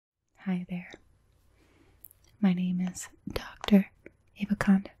Hi there. My name is Dr.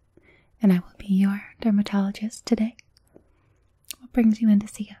 AvaConda, and I will be your dermatologist today. What brings you in to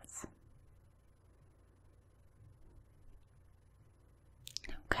see us?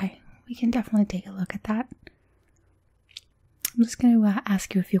 Okay, we can definitely take a look at that. I'm just going to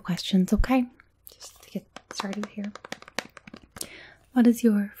ask you a few questions, okay? Just to get started here. What is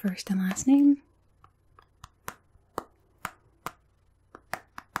your first and last name?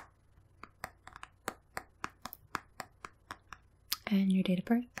 And your date of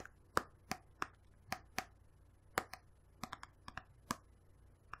birth?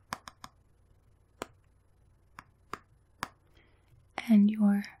 And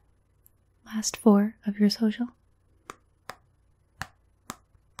your last four of your social?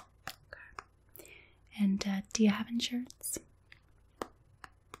 Okay. And do you have insurance?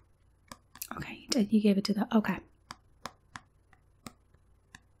 Okay, you gave it to the, okay.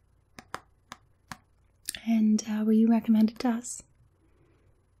 And were you recommended to us?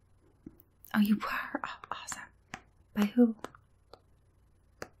 Oh, you were? Oh, awesome. By who?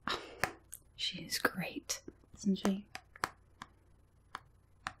 Oh, she's great, isn't she?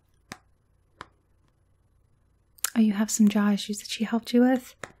 Oh, you have some jaw issues that she helped you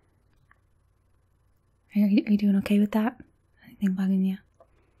with? Are you doing okay with that? Anything bugging you?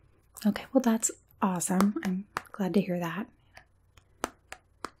 Okay, well that's awesome. I'm glad to hear that.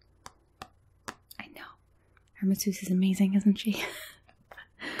 I know. Her masseuse is amazing, isn't she?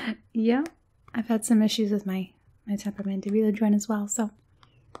 Yeah. I've had some issues with my temperament to really join as well, so.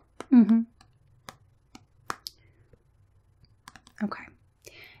 Okay.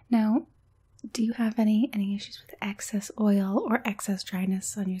 Now, do you have any issues with excess oil or excess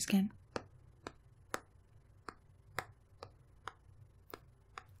dryness on your skin?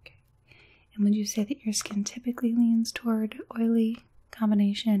 Okay. And would you say that your skin typically leans toward oily,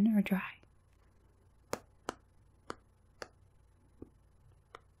 combination, or dry?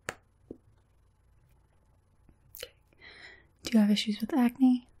 Do you have issues with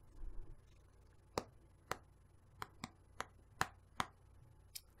acne?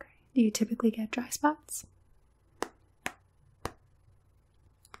 Okay. Do you typically get dry spots?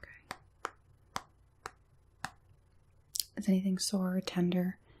 Okay. Is anything sore or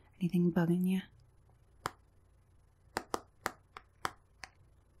tender? Anything bugging you?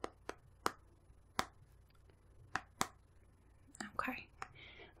 Okay.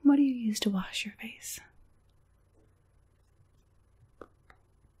 What do you use to wash your face?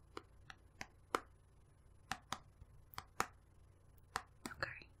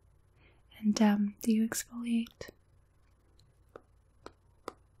 And do you exfoliate?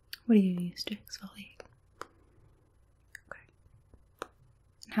 What do you use to exfoliate? Okay.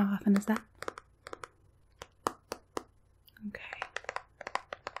 And how often is that? Okay.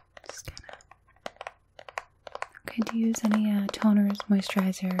 Just kind of. Okay, do you use any toners,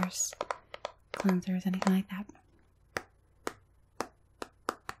 moisturizers, cleansers, anything like that?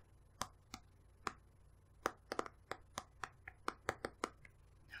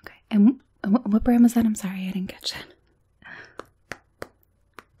 Okay, and what brand was that? I'm sorry, I didn't catch that.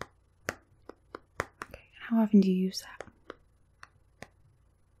 Okay, how often do you use that?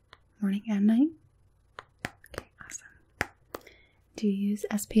 Morning and night? Okay, awesome. Do you use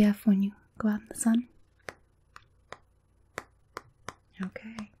SPF when you go out in the sun?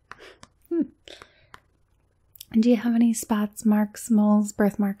 Okay. And do you have any spots, marks, moles,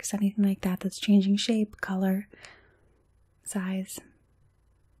 birthmarks, anything like that that's changing shape, color, size?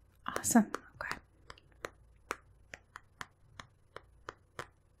 Awesome. Okay.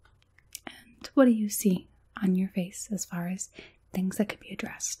 And what do you see on your face as far as things that could be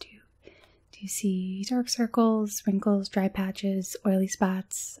addressed? Do you see dark circles, wrinkles, dry patches, oily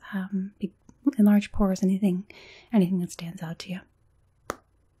spots, big enlarged pores, anything that stands out to you?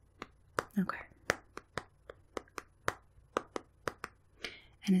 Okay.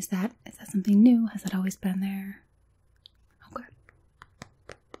 And is that something new? Has that always been there? Okay.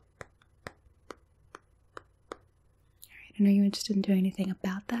 Alright, and are you interested in doing anything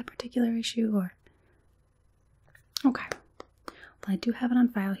about that particular issue, or? Okay. Well, I do have it on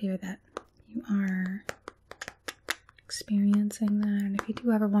file here that you are experiencing that, and if you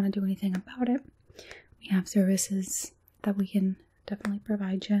do ever want to do anything about it, we have services that we can definitely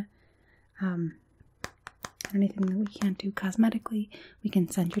provide you. Anything that we can't do cosmetically, we can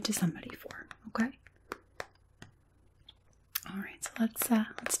send you to somebody for, okay? Alright, so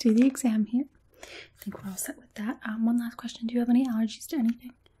let's do the exam here. I think we're all set with that. One last question. Do you have any allergies to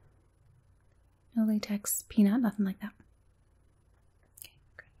anything? No latex, peanut, nothing like that? Okay,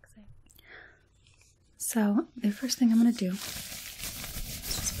 great. So, the first thing I'm going to do is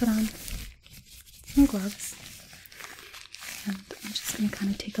just put on some gloves. And I'm just going to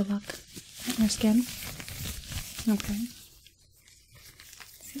kind of take a look at your skin. Okay.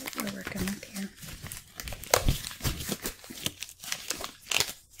 See what we're working with here.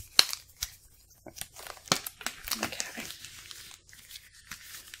 Okay.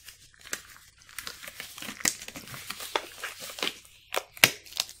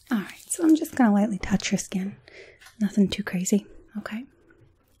 Alright, so I'm just going to lightly touch your skin. Nothing too crazy, okay?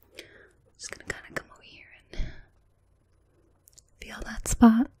 Just going to kind of come over here and feel that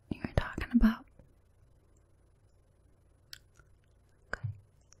spot you were talking about. Okay.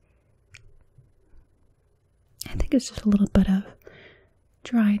 I think it's just a little bit of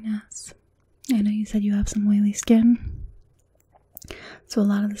dryness. I know you said you have some oily skin. So a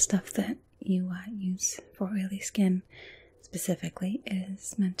lot of the stuff that you use for oily skin specifically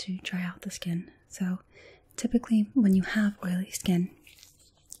is meant to dry out the skin. So typically when you have oily skin,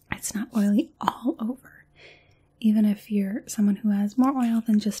 it's not oily all over. Even if you're someone who has more oil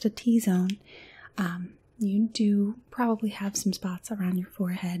than just a T-zone, you do probably have some spots around your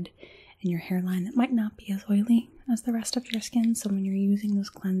forehead and your hairline that might not be as oily as the rest of your skin. So when you're using those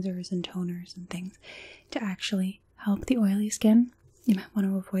cleansers and toners and things to actually help the oily skin, you might want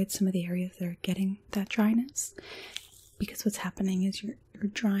to avoid some of the areas that are getting that dryness, because what's happening is you're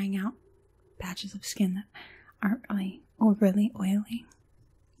drying out patches of skin that aren't really overly oily.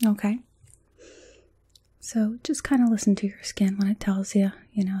 Okay? So just kind of listen to your skin when it tells you,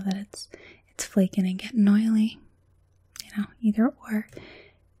 that it's flaking and getting oily. Either or.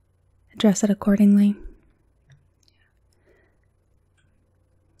 Address it accordingly.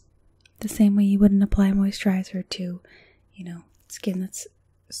 The same way you wouldn't apply moisturizer to, skin that's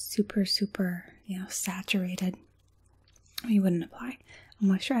super, saturated. You wouldn't apply a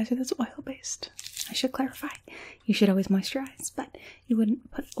moisturizer that's oil-based. I should clarify. You should always moisturize, but you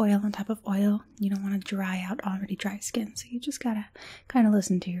wouldn't put oil on top of oil. You don't want to dry out already dry skin, so you just gotta kind of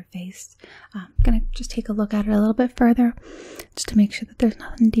listen to your face. I'm gonna just take a look at it a little bit further, just to make sure that there's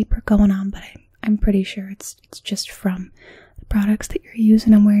nothing deeper going on, but I'm pretty sure it's just from the products that you're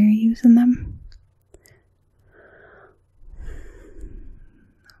using and where you're using them.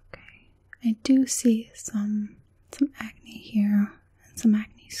 Okay, I do see some acne here and some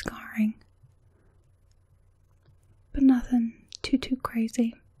acne scarring, but nothing too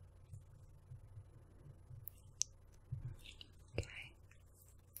crazy. Okay.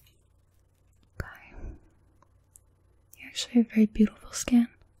 You actually have very beautiful skin.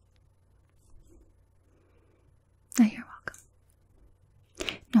 Oh, you're welcome.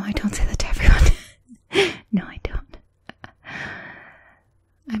 No, I don't say that to everyone. No, I don't.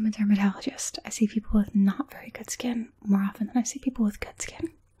 I'm a dermatologist. I see people with not very good skin more often than I see people with good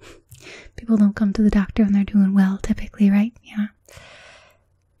skin. People don't come to the doctor when they're doing well, typically, right? Yeah.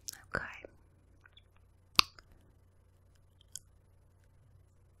 Okay.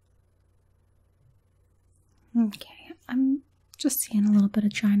 Okay, I'm just seeing a little bit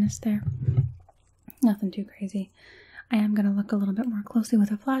of dryness there. Nothing too crazy. I am going to look a little bit more closely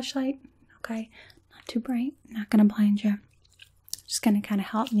with a flashlight. Okay, not too bright, not going to blind you. Just going to kind of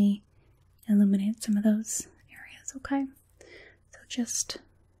help me illuminate some of those areas, okay? So just,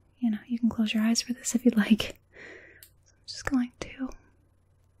 you can close your eyes for this if you'd like. So I'm just going to kind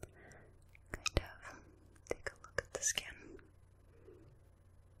of take a look at the skin.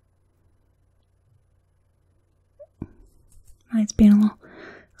 Mine's being a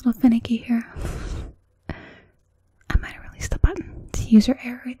little finicky here. I might have released the button. It's user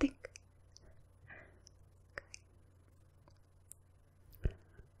error, I think.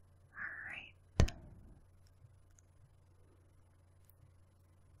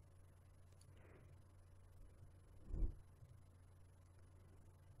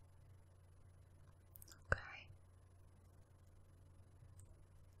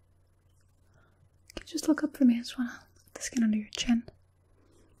 Just look up for me. I just want to look at the skin under your chin.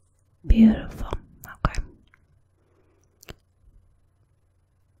 Beautiful. Okay.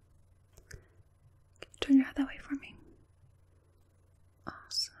 Can you turn your head that way for me?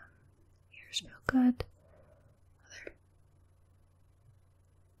 Awesome. Ears feel good.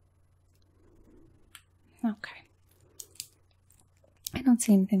 Okay. I don't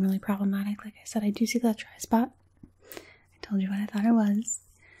see anything really problematic. Like I said, I do see that dry spot. I told you what I thought it was.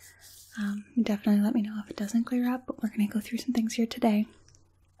 Definitely let me know if it doesn't clear up, but we're going to go through some things here today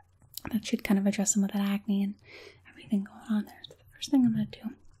that should kind of address some of that acne and everything going on there. So the first thing I'm going to do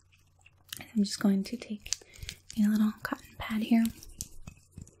is I'm just going to take a little cotton pad here.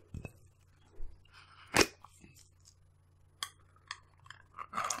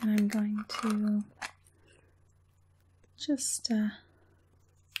 And I'm going to just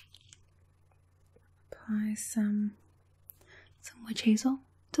apply some witch hazel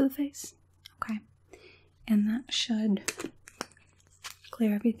to the face. Okay. And that should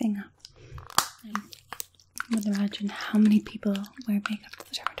clear everything up. And I would imagine how many people wear makeup to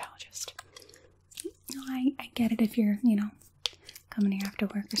the dermatologist. No, I get it if you're, coming here after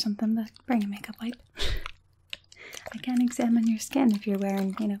work or something, but bring a makeup wipe. I can't examine your skin if you're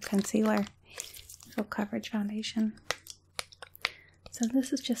wearing, concealer, full coverage foundation. So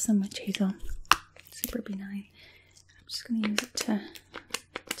this is just some witch hazel. Super benign. I'm just going to use it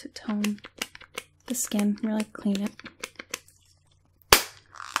to tone the skin, really clean it.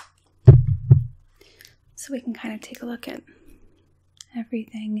 So we can kind of take a look at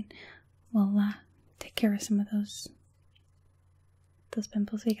everything. We'll take care of some of those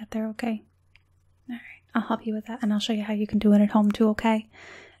pimples we got there, okay? Alright, I'll help you with that, and I'll show you how you can do it at home too, okay?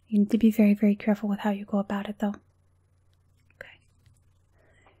 You need to be very, very careful with how you go about it, though. Okay.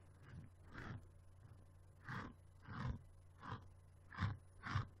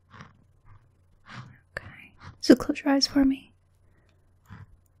 Okay. So close your eyes for me.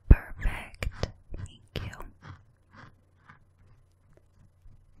 Perfect. Thank you.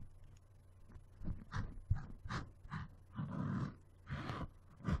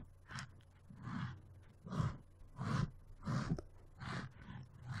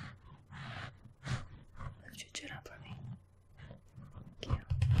 Lift your chin up for me. Thank you.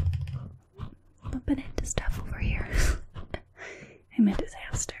 Bumping into stuff over here. I'm a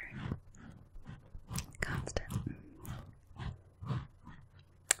disaster. Constant.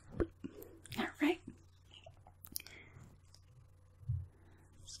 Alright.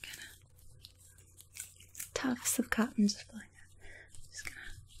 Just gonna tufts of cotton just like that. Just gonna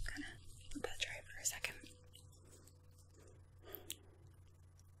kind of let that dry for a second.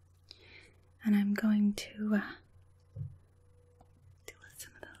 And I'm going to deal with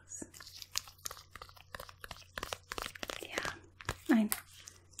some of those. Yeah, I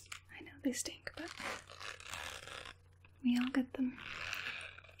know they stink, but we all get them.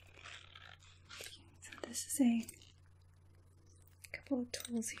 So this is a couple of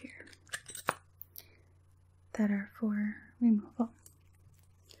tools here that are for removal.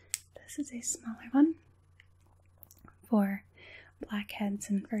 This is a smaller one for blackheads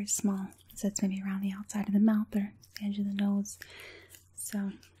and very small zits, maybe around the outside of the mouth or the edge of the nose.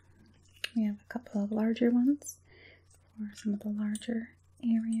 So we have a couple of larger ones for some of the larger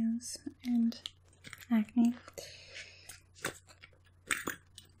areas and acne. If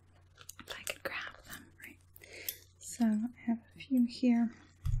I could grab them, right? So I have a few here.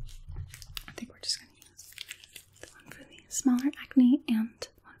 I think we're just going to use the one for the smaller acne and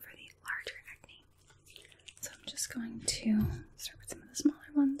one for the larger acne. So I'm just going to start with some of the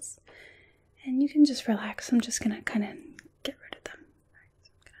smaller ones. And you can just relax. I'm just going to kind of get rid of them. Right,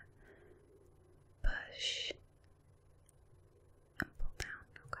 so I'm going to push and pull down.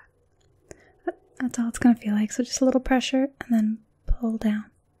 Okay. That's all it's going to feel like. So just a little pressure and then pull down.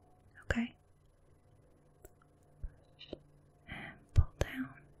 Okay. Push and pull down.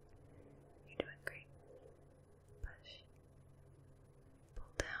 You're doing great. Push.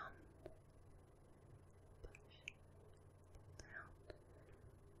 Pull down.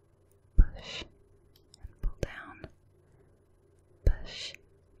 Push. Pull down. Push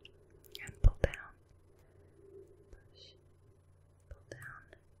and pull down. Push, pull down.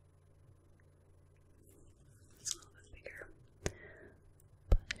 It's a little bit bigger.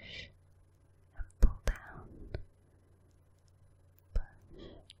 Push and pull down. Push,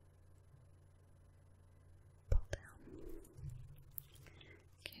 pull down.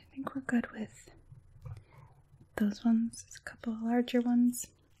 Okay, I think we're good with those ones. There's a couple of larger ones.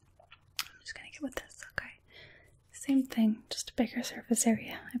 I'm just gonna get with this, okay? Same thing, just a bigger surface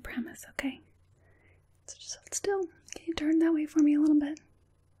area, I promise, okay? So just hold still. Can you turn that way for me a little bit?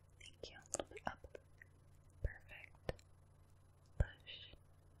 Thank you. A little bit up. Perfect. Push.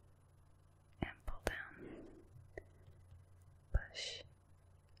 And pull down. Push.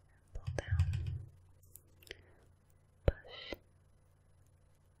 And pull down. Push.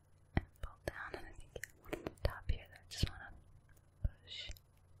 And pull down. And I think one at the top here that I just want to push.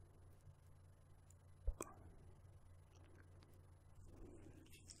 Pull.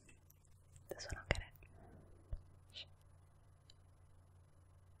 This one I'll get it. Push.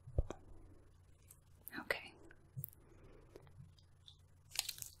 Pull. Okay.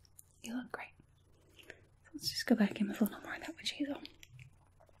 You look great. So let's just go back in with a little more of that witch hazel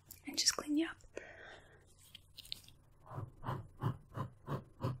and just clean you up.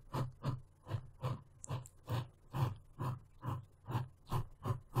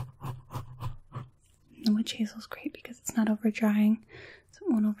 The witch hazel is great because it's not over drying, so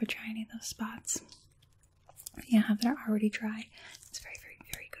it won't over dry any of those spots. you have that are already dry. It's very, very,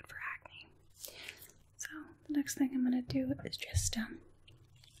 very good for acne. So the next thing I'm going to do is just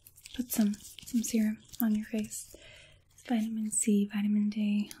put some serum on your face. It's vitamin C, vitamin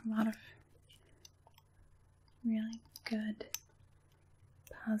D, a lot of really good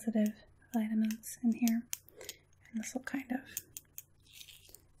positive vitamins in here. And this will kind of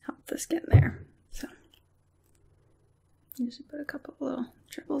help the skin there. So usually put a couple of little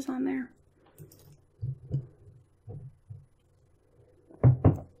dribbles on there.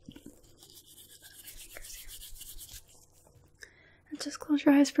 And just close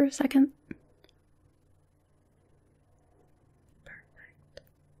your eyes for a second. Perfect.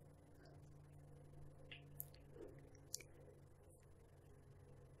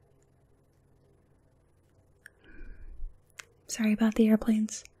 Sorry about the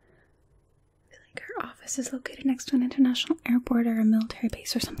airplanes. I feel like our office is located next to an international airport or a military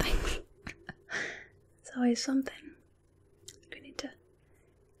base or something. It's always something. We need to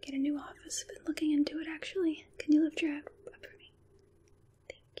get a new office. I've been looking into it, actually. Can you lift your head up for me?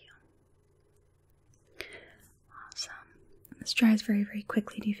 Thank you. Awesome. This dries very, very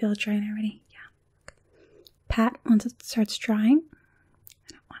quickly. Do you feel it drying already? Yeah. Pat once it starts drying.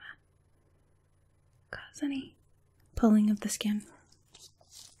 I don't want to cause any pulling of the skin.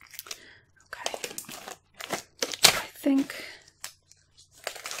 Okay. I think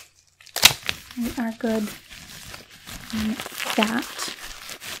we are good on that.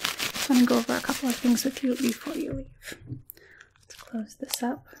 Just want to go over a couple of things with you before you leave. Let's close this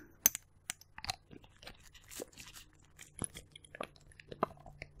up.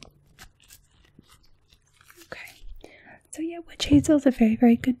 Okay. So yeah, witch hazel is a very,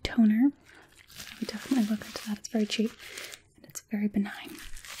 very good toner. We definitely look into that. It's very cheap and it's very benign.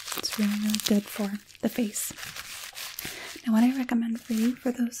 It's really, really good for the face. Now, what I recommend for you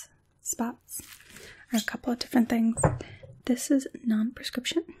for those spots are a couple of different things. This is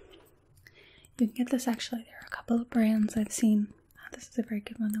non-prescription. You can get this actually. There are a couple of brands I've seen. This is a very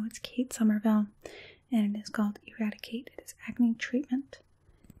good one though. It's Kate Somerville and it is called Eradicate. It is acne treatment.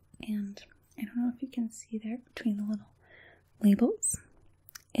 And I don't know if you can see there between the little labels.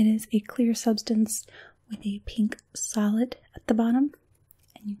 It is a clear substance with a pink solid at the bottom,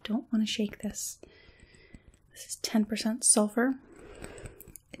 and you don't want to shake this. This is 10% sulfur.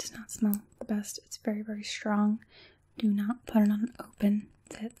 It does not smell the best. It's very, very strong. Do not put it on an open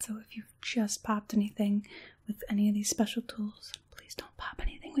zit. So if you've just popped anything with any of these special tools, please don't pop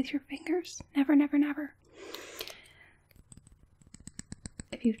anything with your fingers. Never, never, never.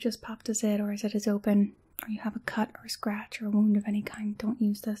 If you've just popped a zit or a zit is open, or you have a cut or a scratch or a wound of any kind, don't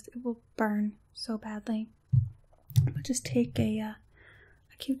use this. It will burn so badly. But just take a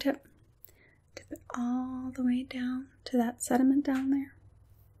Q-tip, dip it all the way down to that sediment down there,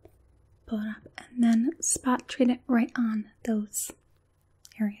 pull it up, and then spot treat it right on those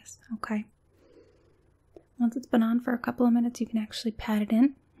areas, okay? Once it's been on for a couple of minutes, you can actually pat it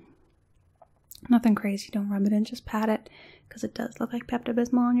in. Nothing crazy, don't rub it in, just pat it, because it does look like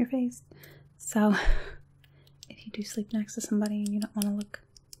Pepto-Bismol on your face. So if you do sleep next to somebody and you don't want to look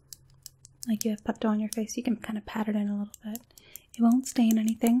like you have Pepto on your face, you can kind of pat it in a little bit. It won't stain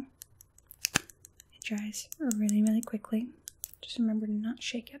anything. It dries really, really quickly. Just remember to not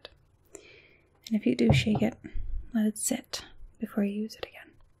shake it. And if you do shake it, let it sit before you use it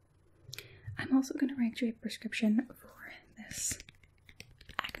again. I'm also going to write you a prescription for this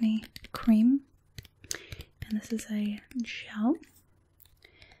acne cream. And this is a gel.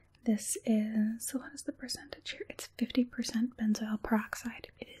 This is, so what is the percentage here? It's 50% benzoyl peroxide.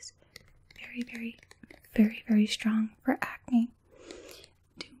 It is very, very, very, very strong for acne.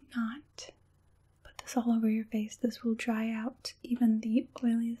 Do not put this all over your face. This will dry out even the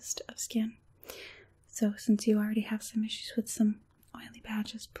oiliest of skin. So since you already have some issues with some oily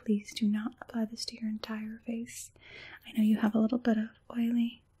patches, please do not apply this to your entire face. I know you have a little bit of oil,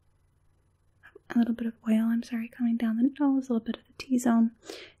 coming down the nose, a little bit of the T-zone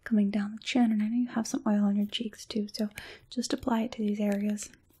coming down the chin, and I know you have some oil on your cheeks too, so just apply it to these areas.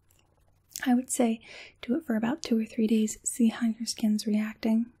 I would say do it for about 2 or 3 days, see how your skin's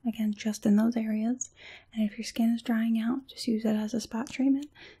reacting, again, just in those areas, and if your skin is drying out, just use it as a spot treatment,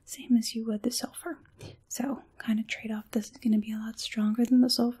 same as you would the sulfur. So, kind of trade off, this is going to be a lot stronger than the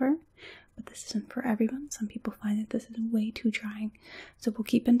sulfur, but this isn't for everyone. Some people find that this is way too drying, so we'll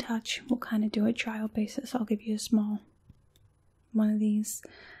keep in touch. We'll kind of do a trial basis. I'll give you a small one of these,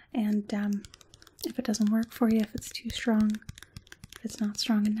 and if it doesn't work for you, if it's too strong, if it's not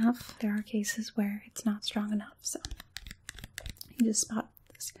strong enough, there are cases where it's not strong enough, so you just spot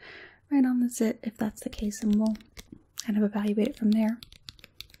this right on the zit if that's the case, and we'll kind of evaluate it from there.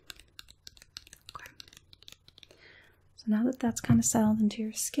 Okay. So now that that's kind of settled into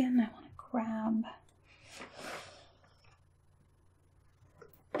your skin, I want to grab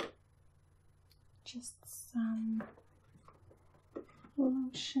just some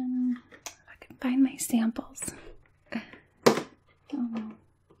lotion. If I can find my samples. Oh,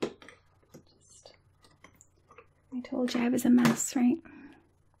 I told you I was a mess, right?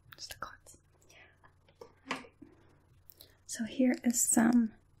 Just a klutz. Right. So here is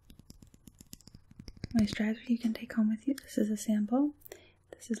some moisturizer you can take home with you. This is a sample.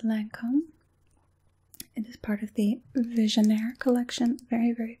 This is Lancome. It is part of the Visionaire collection.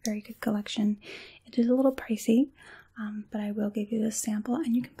 Very, very, very good collection. It is a little pricey, but I will give you this sample,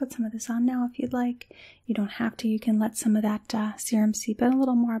 and you can put some of this on now if you'd like. You don't have to. You can let some of that serum seep in a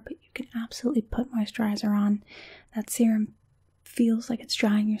little more, but you can absolutely put moisturizer on. That serum feels like it's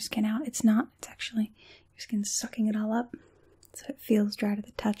drying your skin out. It's not. It's actually your skin's sucking it all up, so it feels dry to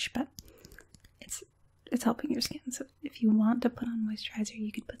the touch, but it's helping your skin. So if you want to put on moisturizer,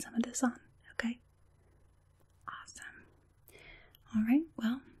 you could put some of this on, okay? Awesome. All right,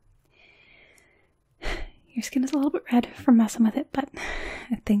 well, your skin is a little bit red from messing with it, but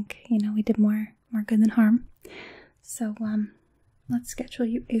I think, we did more good than harm. So let's schedule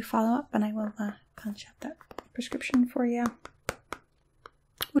you a follow-up, and I will punch up that prescription for you.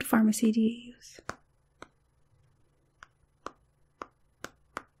 What pharmacy do you use?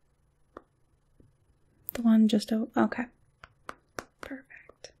 The one just okay.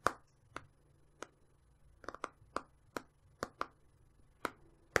 Perfect.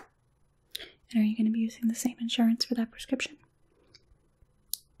 And are you going to be using the same insurance for that prescription?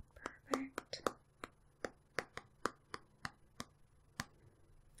 Perfect.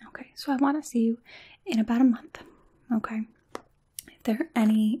 Okay, so I want to see you in about a month. Okay. If there are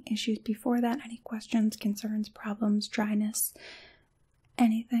any issues before that, any questions, concerns, problems, dryness,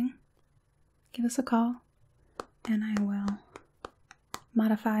 anything, give us a call and I will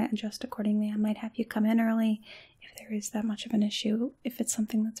modify, adjust accordingly. I might have you come in early if there is that much of an issue. If it's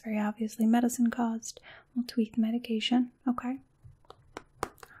something that's very obviously medicine caused, we'll tweak the medication. Okay?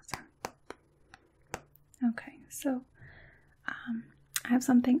 Awesome. Okay, so I have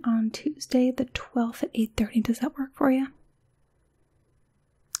something on Tuesday the 12th at 8:30. Does that work for you?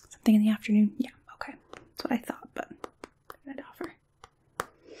 Something in the afternoon? Yeah, okay. That's what I thought, but I'd offer.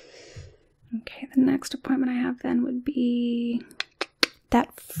 Okay, the next appointment I have then would be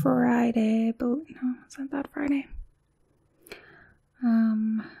that Friday, but no, it's not that Friday.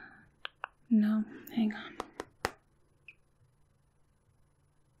 No, hang on.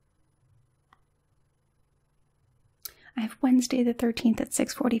 I have Wednesday the 13th at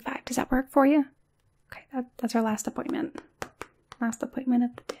 6:45. Does that work for you? Okay, that's our last appointment. Last appointment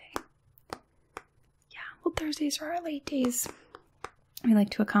of the day. Yeah, well, Thursdays are our late days. We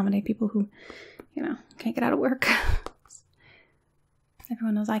like to accommodate people who, can't get out of work.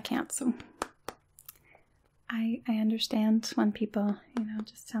 Everyone knows I can't, so I understand when people,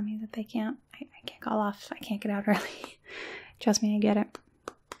 just tell me that they can't. I can't call off. I can't get out early. Trust me, I get it.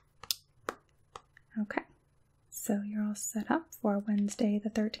 Okay, so you're all set up for Wednesday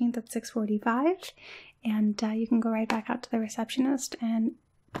the 13th at 6:45, and you can go right back out to the receptionist and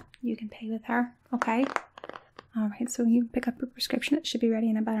you can pay with her, okay? All right, so you pick up your prescription. It should be ready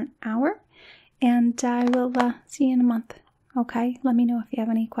in about an hour, and I will see you in a month, okay? Let me know if you have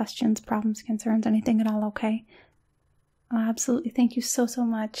any questions, problems, concerns, anything at all, okay? Absolutely. Thank you so, so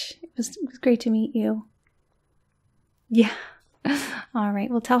much. It was great to meet you. Yeah. All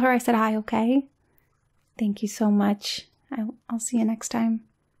right, well, tell her I said hi, okay? Thank you so much. I'll see you next time.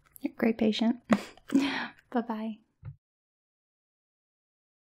 You're a great patient. Bye-bye.